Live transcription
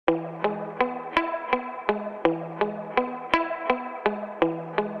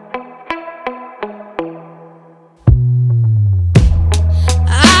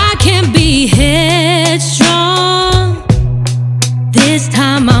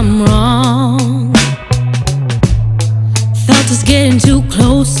I'm wrong. Felt us getting too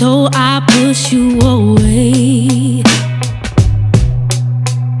close, so I push you away.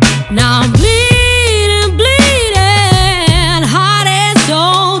 Now I'm bleeding, bleeding, heart and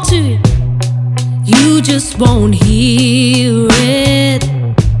soul too. You just won't hear it.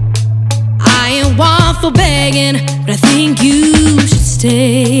 I ain't one for begging, but I think you should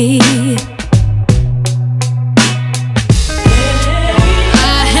stay.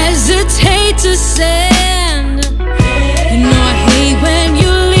 I hesitate to send. You know I hate when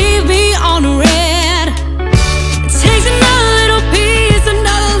you leave me on red. It takes another little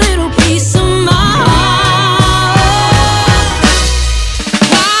piece of my heart.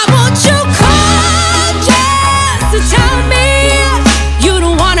 Why won't you call just to tell me you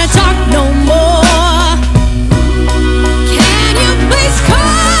don't wanna talk no more? Can you please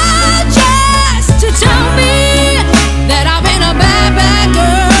call just to tell me that I've been a bad, bad girl?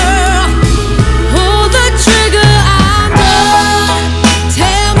 Pull the trigger, I'm done.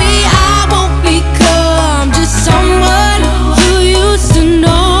 Tell me I won't become just someone you used to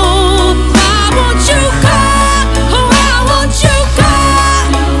know. Why won't you call? Oh, why won't you call?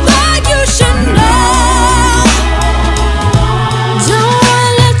 Like you should know. Don't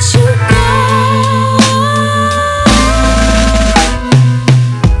wanna let you go.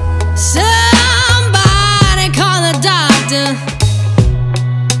 Somebody call the doctor.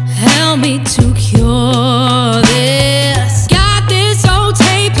 Help me to cure